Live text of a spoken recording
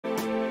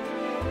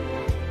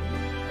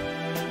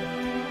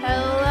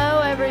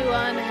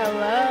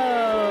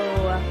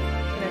Hello.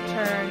 I'm gonna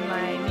turn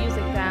my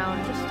music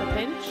down just a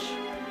pinch.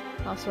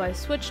 Also, I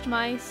switched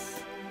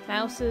mice,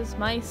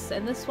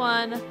 and this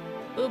one,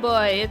 oh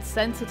boy, it's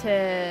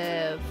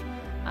sensitive.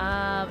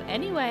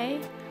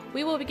 Anyway,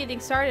 we will be getting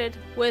started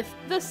with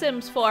The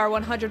Sims 4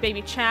 100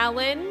 Baby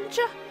Challenge.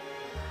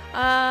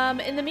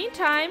 In the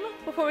meantime,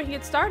 before we can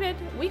get started,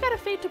 we gotta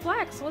fade to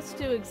black, so let's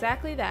do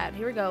exactly that.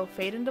 Here we go,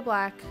 fade into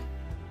black.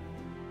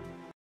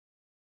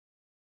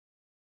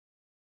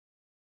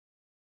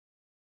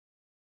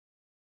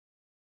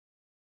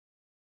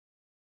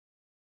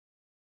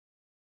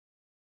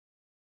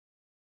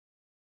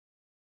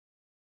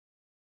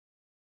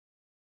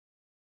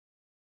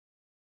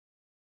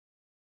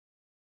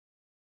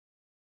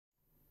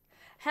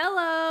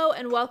 Hello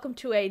and welcome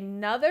to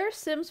another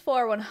Sims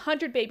 4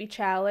 100 Baby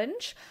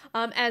Challenge.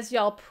 As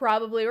y'all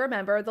probably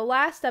remember, the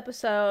last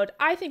episode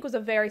I think was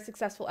a very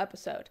successful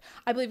episode.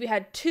 I believe we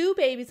had 2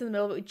 babies in the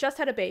middle, but we just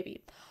had a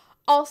baby.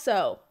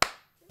 Also,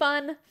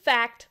 fun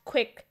fact,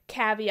 quick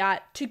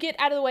caveat to get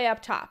out of the way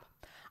up top.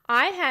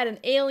 I had an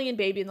alien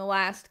baby in the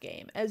last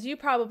game, as you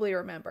probably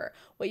remember.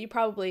 What you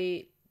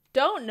probably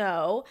don't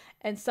know,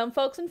 and some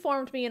folks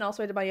informed me, and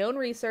also I did my own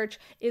research,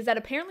 is that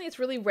apparently it's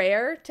really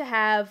rare to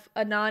have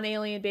a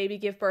non-alien baby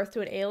give birth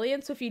to an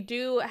alien. So if you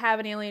do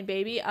have an alien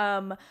baby,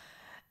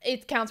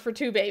 it counts for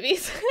 2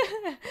 babies.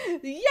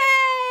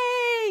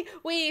 Yay!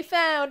 We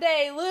found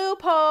a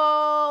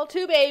loophole.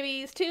 2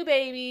 babies.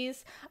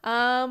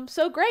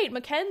 So great,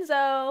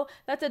 Mackenzo.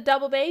 That's a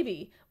double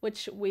baby,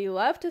 which we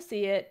love to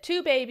see it.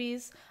 2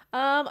 babies.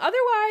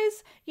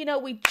 Otherwise, you know,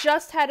 we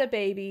just had a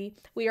baby.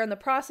 We are in the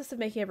process of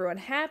making everyone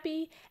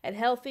happy and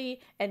healthy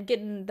and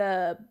getting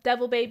the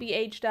devil baby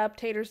aged up,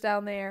 Taters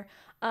down there.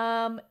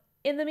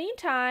 In the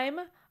meantime,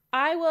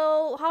 I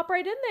will hop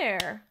right in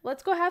there.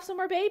 Let's go have some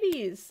more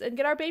babies and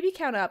get our baby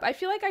count up. I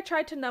feel like I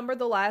tried to number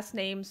the last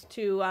names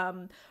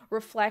to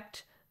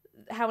reflect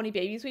how many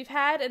babies we've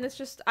had, and it's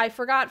just, I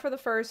forgot for the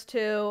first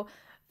 2.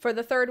 For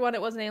the third one,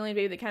 it was an alien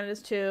baby that counted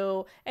as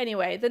 2.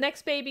 Anyway, the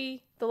next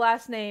baby, the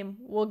last name,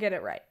 we'll get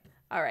it right.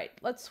 All right,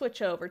 let's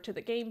switch over to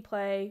the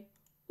gameplay.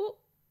 Ooh.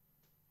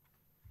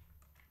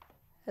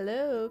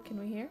 Hello, can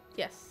we hear?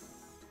 Yes.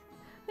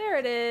 There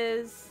it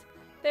is.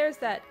 There's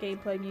that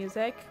gameplay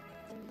music.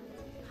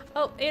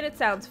 Oh, and it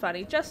sounds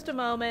funny. Just a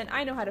moment.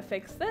 I know how to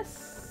fix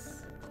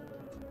this.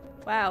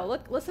 Wow,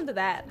 look, listen to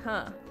that,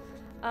 huh?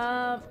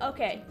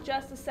 Okay,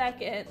 just a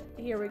second.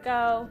 Here we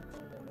go.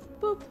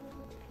 Boop.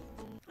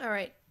 All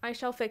right, I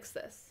shall fix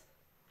this.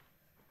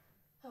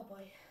 Oh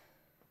boy.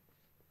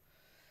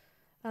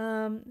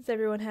 Is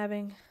everyone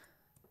having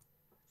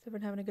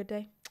a good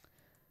day?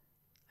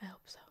 I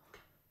hope so.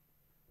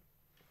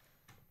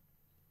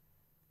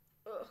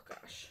 Oh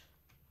gosh.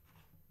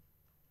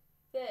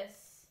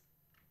 This.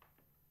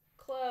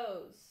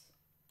 Close.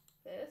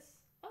 This.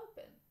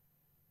 Open.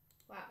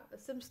 Wow, the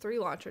Sims 3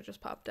 launcher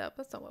just popped up.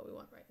 That's not what we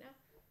want right now.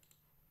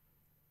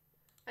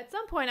 At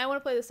some point, I want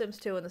to play The Sims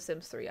 2 and The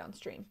Sims 3 on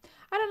stream.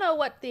 I don't know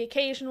what the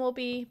occasion will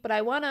be, but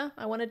I wanna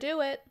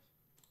do it.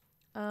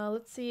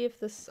 Let's see if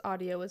this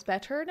audio is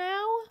better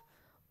now.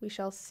 We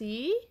shall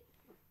see.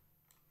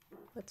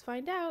 Let's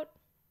find out.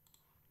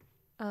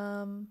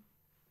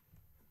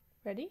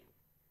 Ready?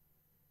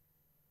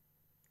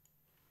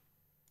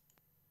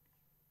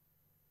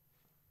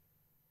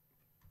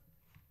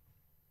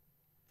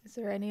 Is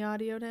there any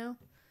audio now?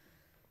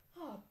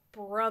 Oh,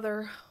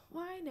 brother.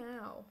 Why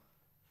now?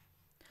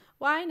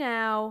 Why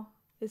now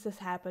is this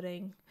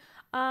happening?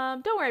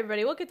 Don't worry,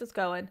 everybody. We'll get this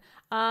going.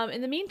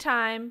 In the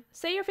meantime,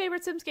 say your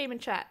favorite Sims game in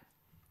chat.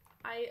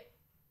 I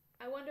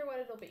wonder what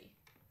it'll be.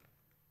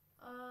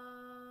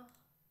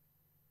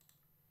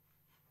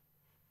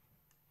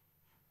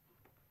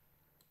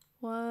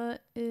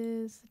 What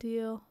is the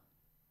deal?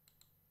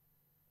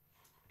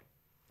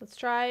 Let's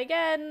try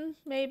again,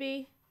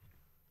 maybe.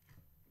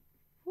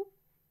 Whoop.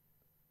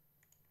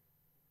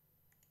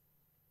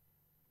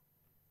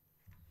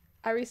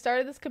 I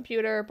restarted this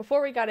computer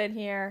before we got in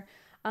here.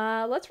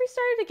 Let's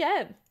restart it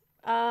again.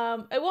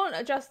 It won't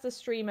adjust the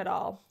stream at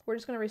all. We're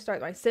just going to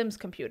restart my Sims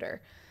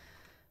computer.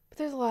 But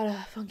there's a lot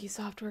of funky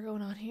software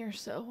going on here,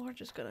 so we're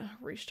just going to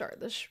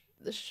restart this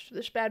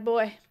bad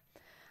boy.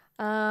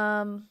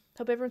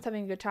 Hope everyone's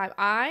having a good time.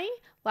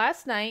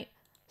 Last night,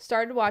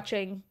 started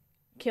watching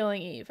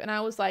Killing Eve, and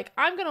I was like,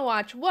 I'm going to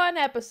watch 1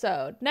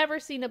 episode. Never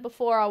seen it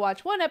before. I'll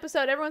watch 1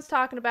 episode. Everyone's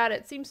talking about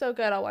it. It seems so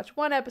good. I'll watch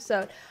 1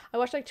 episode. I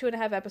watched like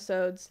 2.5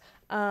 episodes.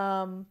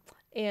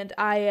 And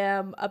I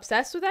am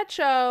obsessed with that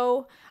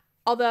show.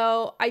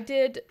 Although I'm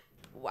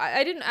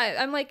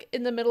like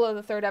in the middle of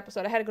the 3rd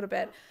episode. I had to go to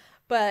bed.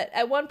 But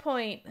at one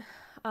point,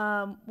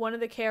 one of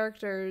the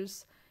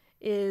characters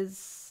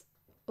is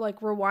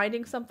like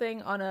rewinding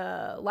something on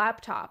a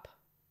laptop.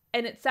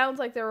 And it sounds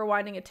like they're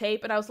rewinding a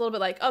tape. And I was a little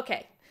bit like,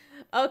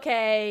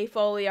 okay,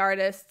 Foley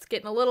artists,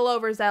 getting a little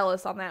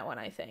overzealous on that one,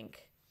 I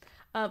think.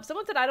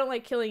 Someone said I don't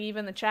like Killing Eve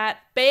in the chat.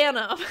 Ban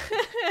them.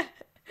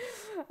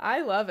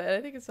 I love it.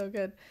 I think it's so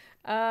good.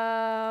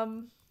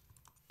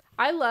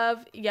 I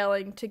love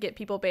yelling to get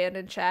people banned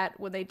in chat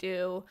when they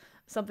do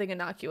something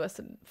innocuous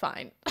and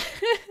fine.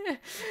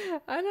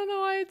 I don't know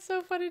why it's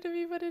so funny to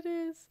me, but it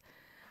is.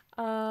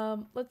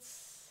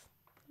 Let's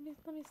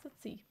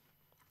see.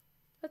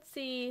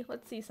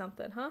 Let's see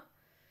something, huh?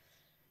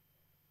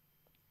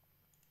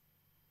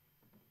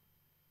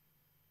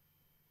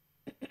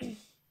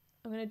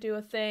 I'm gonna do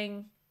a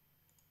thing.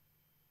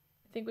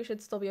 I think we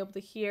should still be able to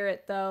hear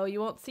it, though. You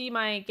won't see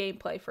my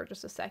gameplay for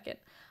just a second.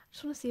 I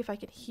just want to see if I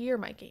can hear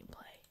my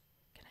gameplay.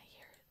 Can I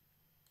hear it?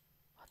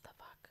 What the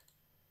fuck?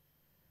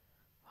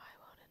 Why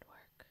won't it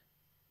work?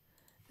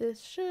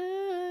 This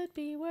should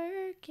be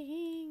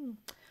working.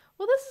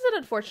 Well, this is an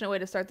unfortunate way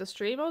to start the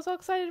stream. I was all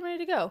excited and ready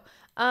to go.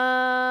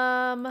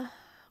 I'm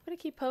gonna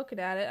keep poking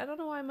at it. I don't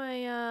know why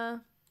my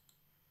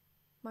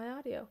my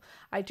audio.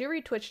 I do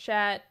read Twitch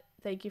chat.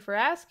 Thank you for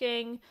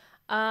asking.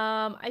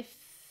 I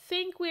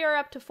think we are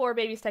up to 4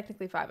 babies,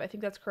 technically 5. I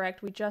think that's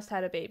correct. We just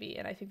had a baby,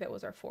 and I think that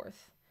was our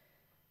 4th.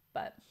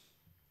 But,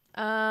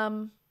 I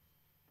don't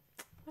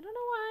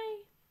know why.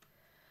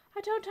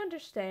 I don't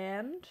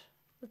understand.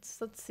 Let's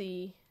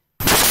see.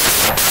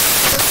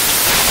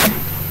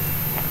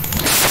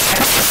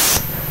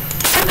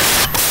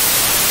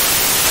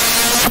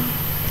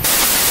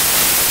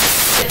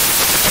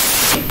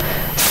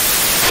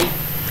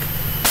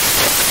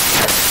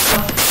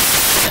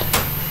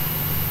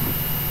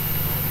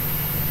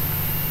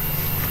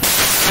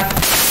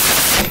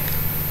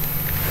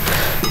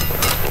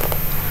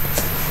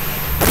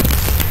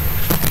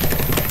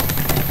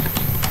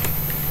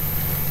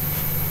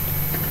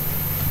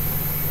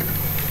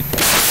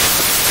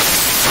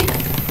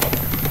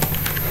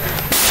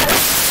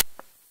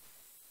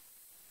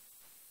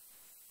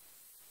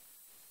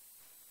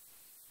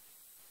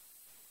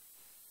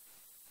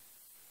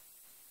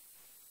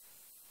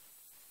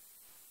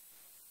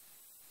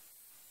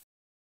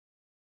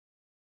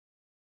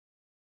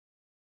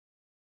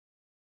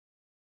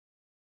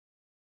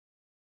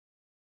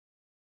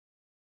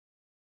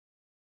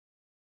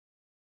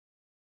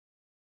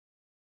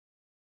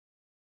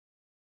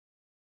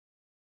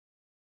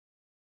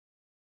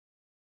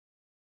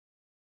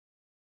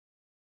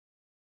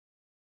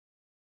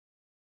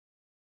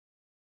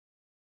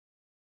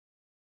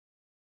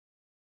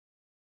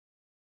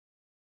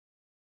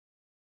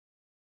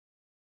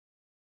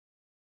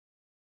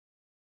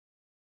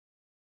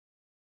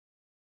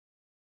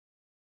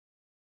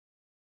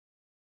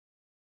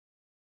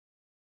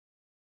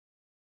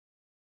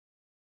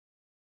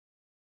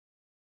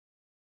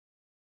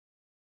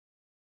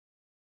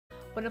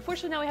 But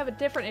unfortunately now we have a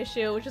different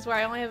issue, which is where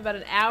I only have about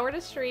an hour to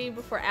stream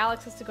before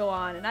Alex has to go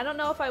on. And I don't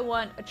know if I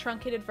want a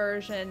truncated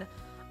version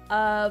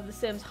of The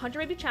Sims 100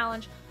 Baby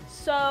Challenge.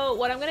 So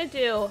what I'm going to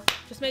do,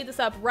 just made this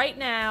up right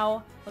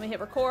now. Let me hit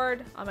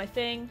record on my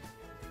thing.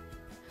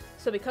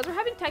 So because we're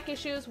having tech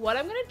issues, what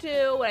I'm going to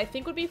do, what I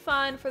think would be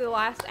fun for the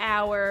last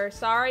hour,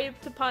 sorry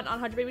to punt on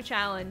 100 Baby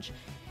Challenge,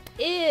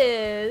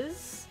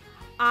 is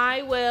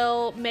I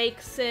will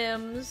make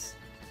Sims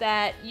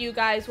that you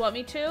guys want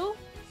me to.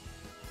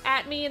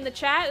 At me in the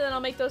chat, and then I'll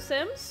make those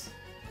Sims.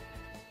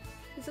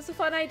 Is this a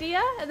fun idea?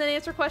 And then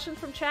answer questions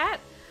from chat?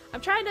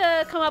 I'm trying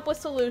to come up with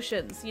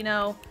solutions, you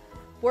know,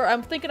 where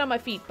I'm thinking on my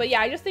feet. But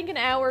yeah, I just think an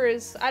hour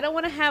is, I don't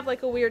want to have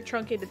like a weird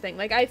truncated thing.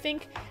 Like I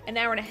think an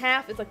hour and a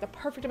half is like the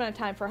perfect amount of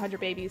time for 100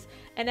 babies.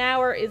 An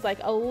hour is like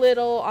a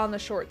little on the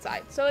short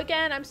side. So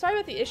again, I'm sorry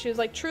about the issues.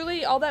 Like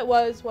truly all that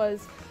was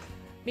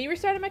me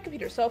restarting my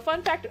computer. So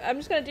fun fact, I'm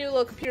just going to do a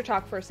little computer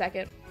talk for a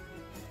second.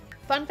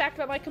 Fun fact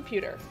about my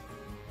computer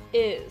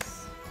is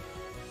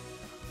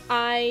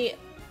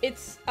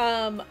it's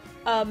a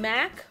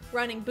Mac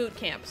running boot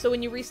camp. So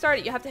when you restart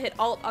it, you have to hit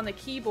Alt on the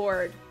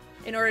keyboard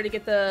in order to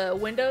get the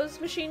Windows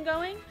machine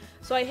going.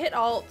 So I hit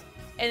Alt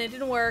and it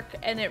didn't work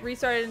and it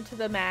restarted into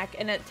the Mac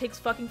and it takes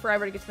fucking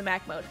forever to get to the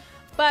Mac mode.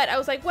 But I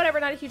was like, whatever,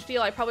 not a huge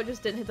deal. I probably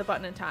just didn't hit the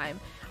button in time.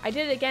 I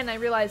did it again and I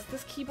realized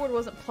this keyboard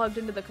wasn't plugged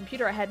into the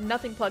computer. I had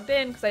nothing plugged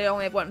in because I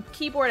only have one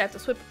keyboard. I have to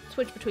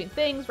switch between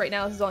things. Right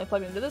now this is only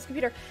plugged into this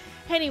computer.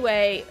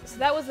 Anyway, so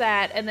that was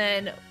that, and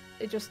then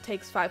it just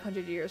takes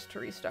 500 years to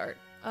restart.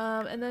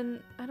 And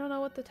then I don't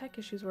know what the tech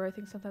issues were. I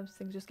think sometimes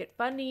things just get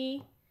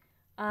funny.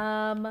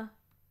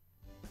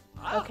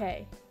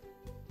 Okay.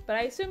 But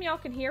I assume y'all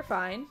can hear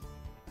fine.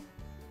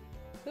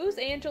 Who's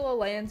Angela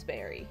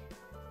Lansbury?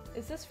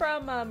 Is this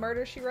from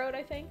Murder, She Wrote,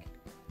 I think?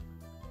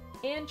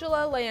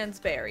 Angela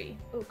Lansbury.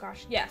 Oh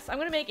gosh, yes. I'm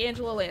gonna make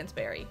Angela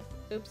Lansbury.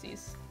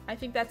 Oopsies. I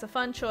think that's a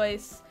fun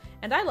choice,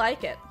 and I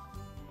like it.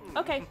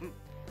 Okay.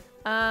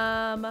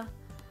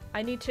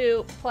 I need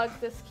to plug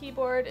this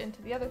keyboard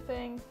into the other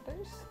thing. Did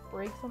I just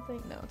break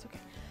something? No, it's okay.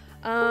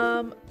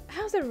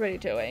 How's everybody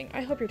doing?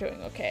 I hope you're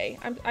doing okay.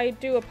 I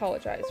do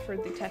apologize for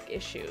the tech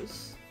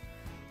issues.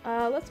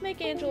 Let's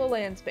make Angela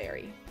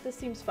Lansbury. This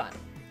seems fun.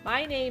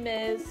 My name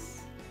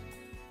is,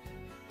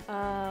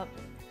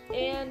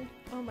 and,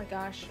 oh my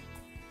gosh.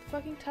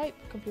 Fucking type,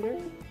 computer.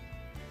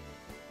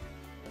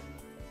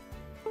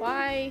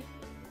 Why?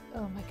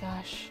 Oh my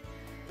gosh.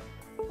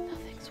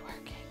 Nothing's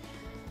working.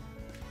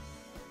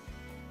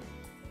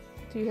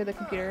 Do you hear the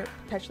computer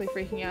potentially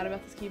freaking out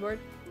about this keyboard?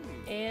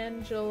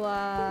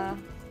 Angela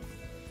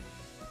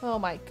Oh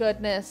my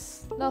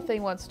goodness.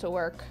 Nothing wants to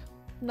work.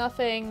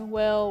 Nothing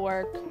will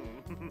work.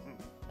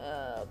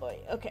 Oh boy.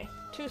 Okay.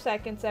 2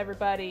 seconds,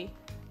 everybody.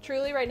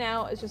 Truly right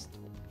now is just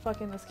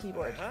fucking this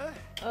keyboard.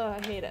 Oh,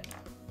 I hate it.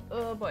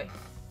 Oh boy.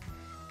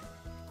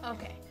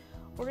 Okay.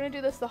 We're gonna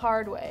do this the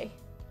hard way.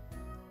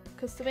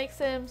 Because to make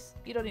Sims,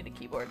 you don't need a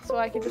keyboard. So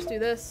I can just do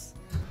this.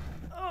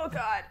 Oh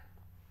god.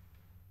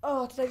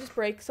 Oh, did I just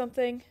break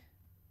something?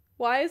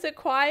 Why is it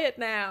quiet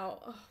now?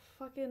 Oh,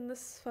 fucking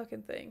this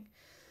fucking thing.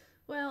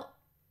 Well.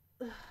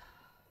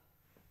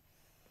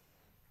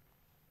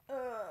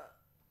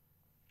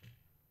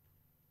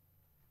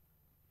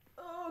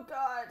 Oh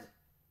god.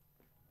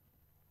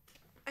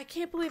 I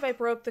can't believe I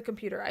broke the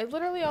computer. I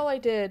literally, all I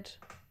did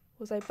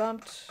was I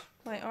bumped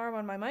my arm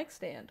on my mic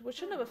stand, which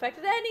shouldn't have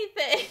affected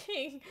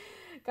anything.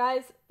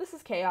 Guys, this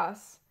is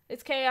chaos.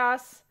 It's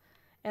chaos,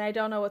 and I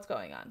don't know what's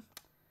going on.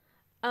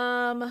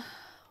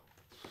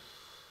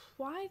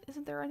 Why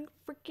isn't there any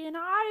freaking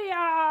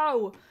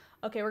audio?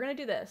 Okay, we're gonna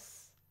do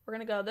this. We're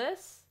gonna go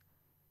this,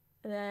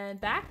 and then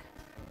back.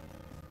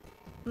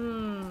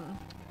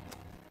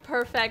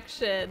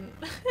 Perfection.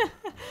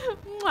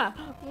 Mwah,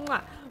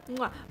 mwah,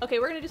 mwah. Okay,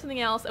 we're gonna do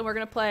something else, and we're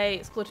gonna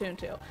play Splatoon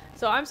 2.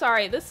 So I'm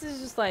sorry, this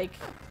is just like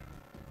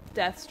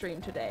death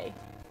stream today.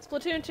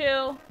 Splatoon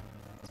 2.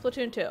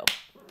 Splatoon 2.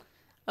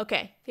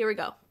 Okay, here we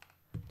go.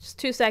 Just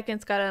 2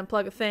 seconds, gotta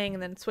unplug a thing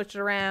and then switch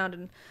it around,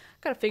 and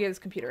gotta figure this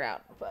computer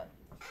out, but.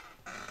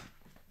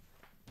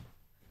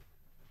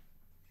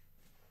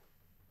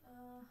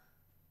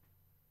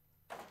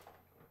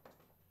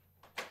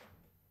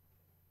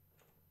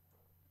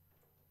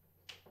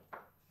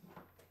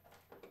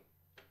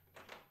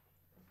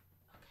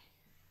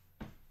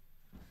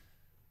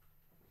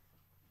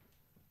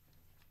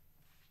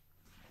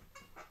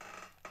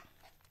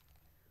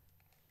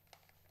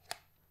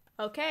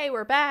 Okay,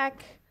 we're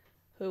back.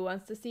 Who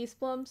wants to see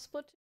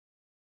Splatoon?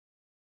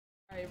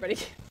 Alright, everybody.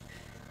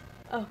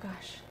 Oh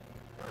gosh.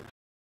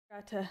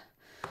 Got to.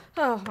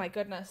 Oh my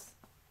goodness.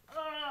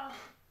 Oh.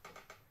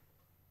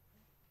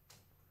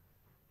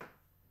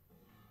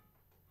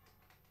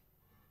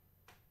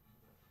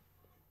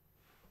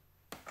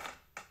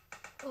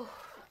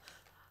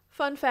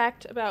 Fun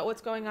fact about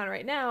what's going on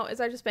right now is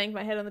I just banged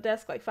my head on the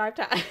desk like 5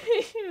 times.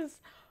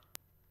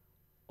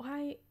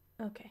 Why?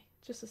 Okay,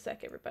 just a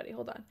sec, everybody.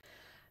 Hold on.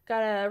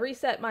 Gotta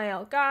reset my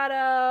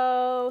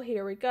Elgato.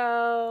 Here we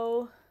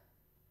go.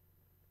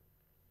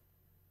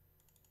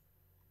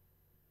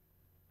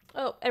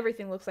 Oh,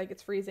 everything looks like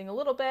it's freezing a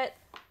little bit.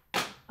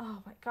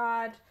 Oh my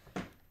god.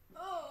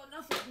 Oh,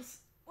 nothing's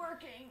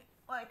working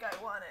like I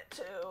want it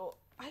to.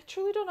 I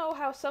truly don't know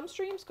how some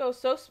streams go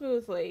so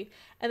smoothly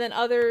and then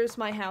others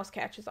my house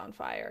catches on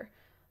fire.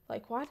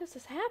 Like, why does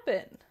this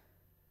happen?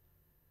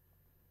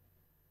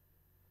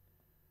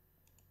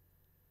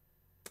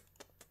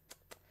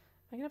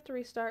 Am I gonna have to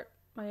restart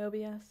my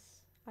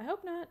OBS? I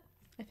hope not.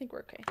 I think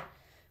we're okay.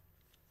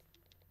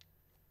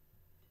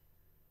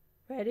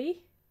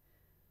 Ready?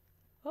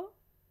 Oh.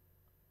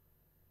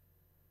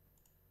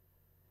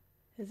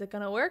 Is it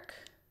gonna work?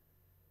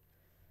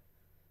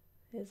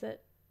 Is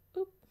it?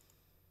 Oop.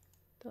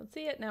 Don't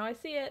see it. Now I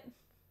see it.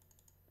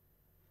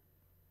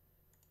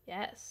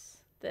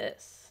 Yes.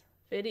 This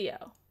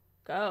video.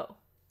 Go.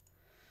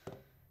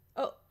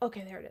 Oh,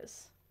 okay, there it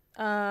is.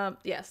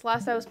 Yes,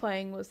 last I was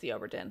playing was the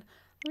Oberdin.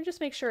 Let me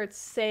just make sure it's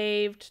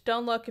saved.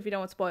 Don't look if you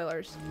don't want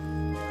spoilers.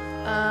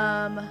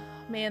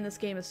 Man, this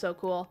game is so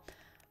cool.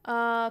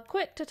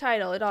 Quit to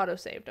title. It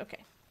auto-saved.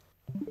 Okay.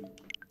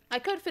 I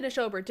could finish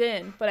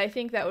Oberdin, but I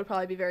think that would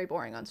probably be very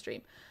boring on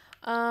stream.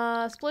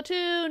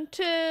 Splatoon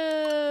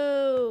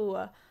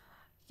 2!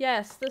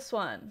 Yes, this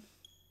one.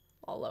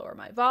 I'll lower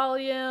my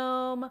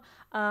volume.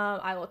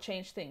 I will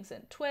change things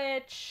in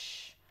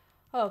Twitch.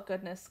 Oh,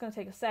 goodness. It's going to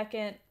take a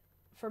second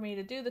for me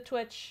to do the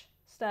Twitch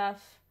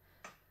stuff.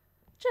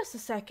 Just a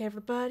sec,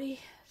 everybody.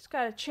 Just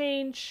gotta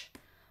change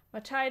my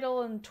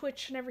title and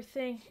Twitch and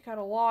everything.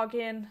 Gotta log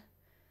in.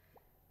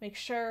 Make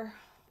sure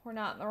we're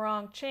not in the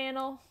wrong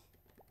channel.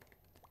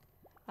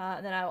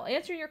 And then I will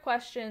answer your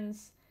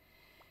questions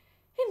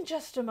in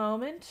just a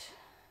moment.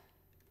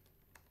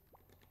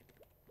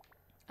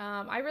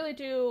 I really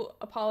do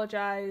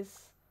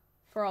apologize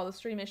for all the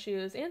stream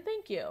issues, and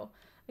thank you.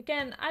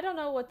 Again, I don't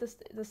know what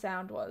the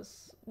sound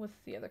was with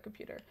the other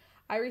computer.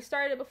 I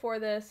restarted it before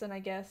this, and I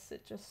guess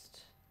it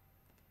just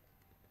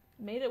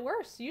made it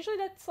worse. Usually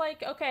that's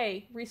like,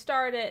 okay,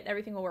 restart it,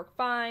 everything will work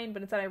fine,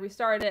 but instead I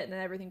restarted it and then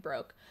everything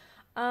broke.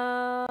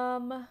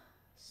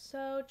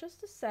 So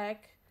just a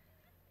sec.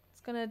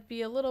 It's gonna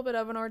be a little bit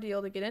of an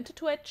ordeal to get into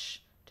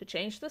Twitch, to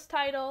change this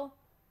title,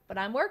 but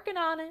I'm working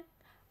on it.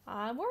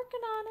 I'm working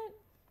on it.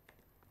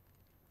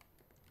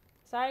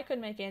 Sorry I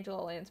couldn't make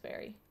Angela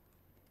Lansbury.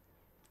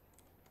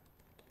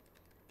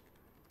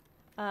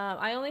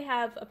 I only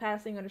have a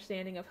passing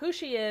understanding of who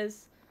she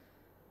is,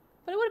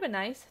 but it would have been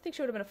nice. I think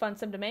she would have been a fun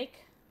sim to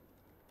make.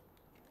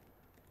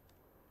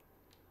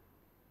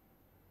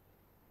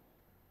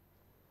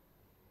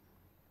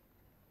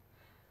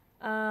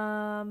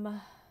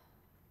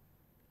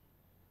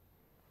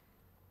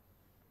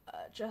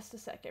 Just a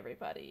sec,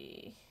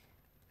 everybody.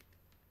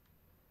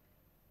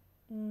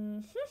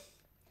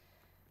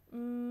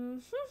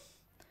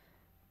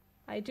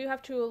 I do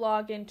have to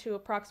log into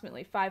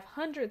approximately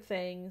 500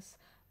 things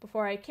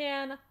before I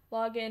can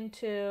log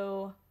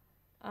into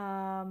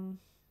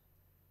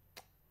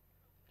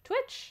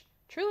Twitch.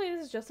 Truly,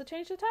 this is just to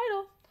change the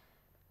title.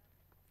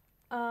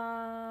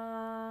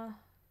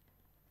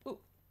 Ooh.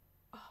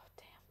 Oh,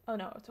 damn. Oh,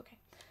 no, it's okay.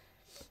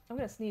 I'm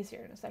gonna sneeze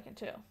here in a second,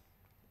 too.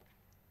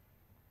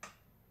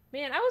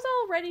 Man, I was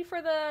all ready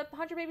for the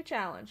 100 Baby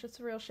Challenge. It's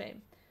a real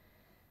shame.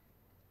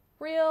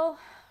 Real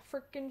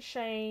freaking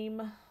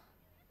shame.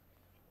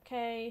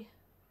 Okay.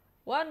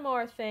 One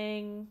more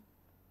thing.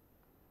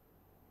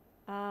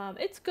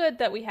 It's good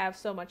that we have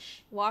so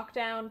much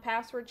lockdown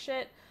password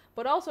shit,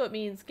 but also it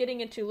means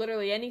getting into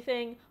literally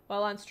anything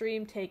while on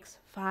stream takes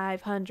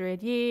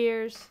 500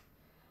 years.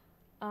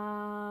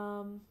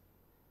 1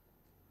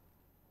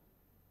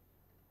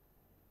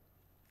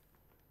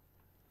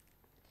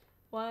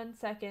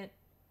 second.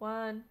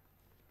 1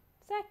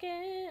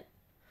 second.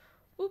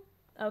 Oop.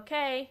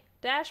 Okay.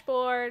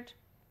 Dashboard.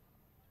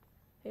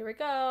 Here we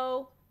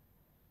go.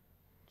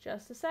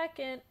 Just a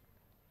second.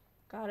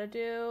 Gotta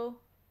do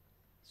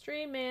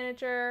Stream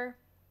Manager.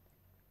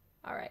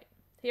 Alright.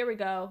 Here we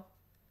go.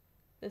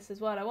 This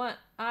is what I want.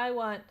 I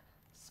want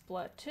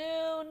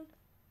Splatoon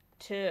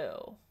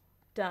 2.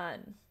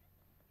 Done.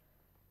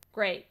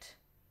 Great.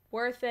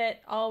 Worth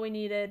it. All we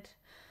needed.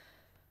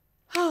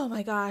 Oh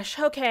my gosh.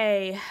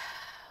 Okay.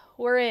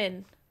 We're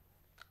in.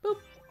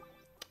 Boop.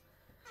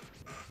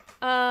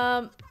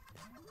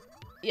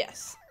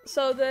 Yes.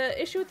 So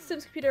the issue with the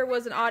Sims computer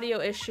was an audio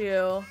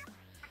issue.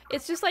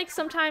 It's just like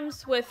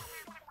sometimes with,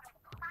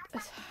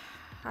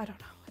 I don't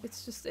know.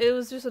 It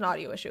was just an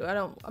audio issue.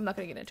 I'm not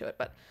gonna get into it,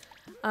 but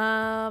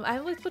I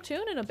haven't played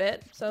Splatoon in a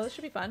bit, so this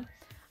should be fun.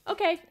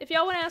 Okay, if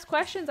y'all want to ask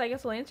questions, I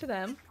guess we'll answer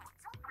them.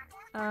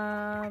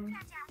 I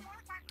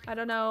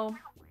don't know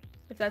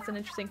if that's an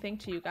interesting thing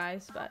to you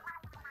guys, but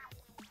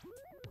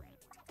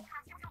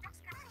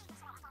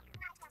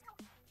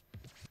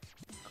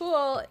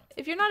cool.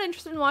 If you're not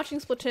interested in watching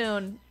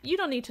Splatoon, you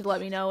don't need to let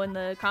me know in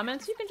the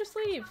comments. You can just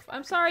leave.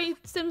 I'm sorry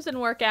Sims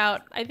didn't work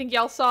out. I think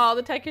y'all saw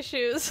the tech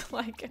issues.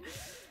 Like,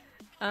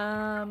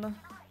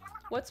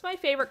 what's my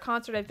favorite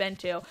concert I've been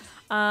to?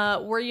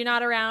 Were you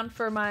not around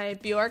for my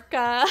Bjork,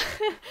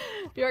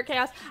 Bjork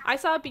Chaos? I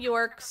saw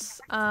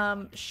Bjork's,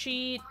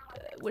 she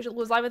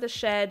was live at the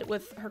Shed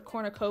with her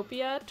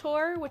Cornucopia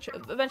tour, which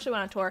eventually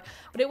went on tour,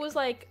 but it was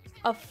like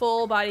a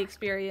full body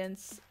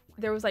experience.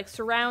 There was like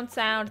surround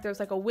sound, there was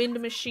like a wind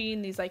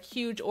machine, these like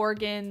huge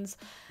organs.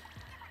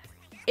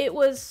 It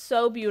was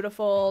so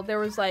beautiful. There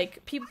was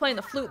like people playing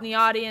the flute in the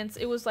audience.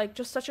 It was like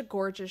just such a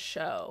gorgeous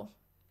show.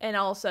 And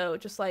also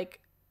just like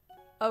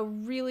a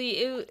really,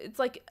 it's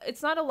like,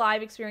 it's not a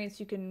live experience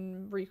you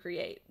can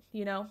recreate,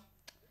 you know?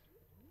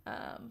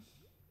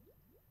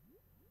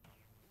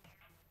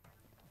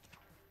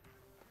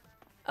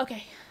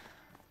 Okay.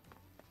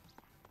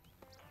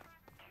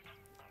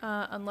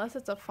 Unless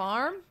it's a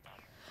farm.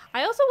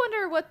 I also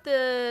wonder what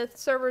the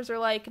servers are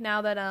like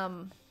now that,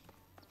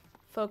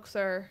 folks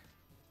are...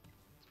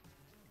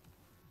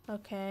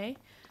 Okay.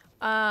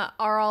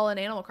 Are all in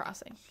Animal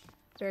Crossing.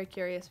 Very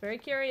curious, very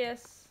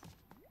curious.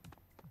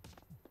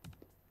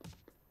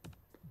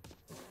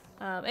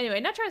 Anyway,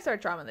 not trying to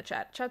start drama in the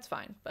chat. Chat's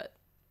fine, but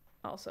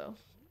also,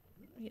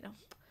 you know.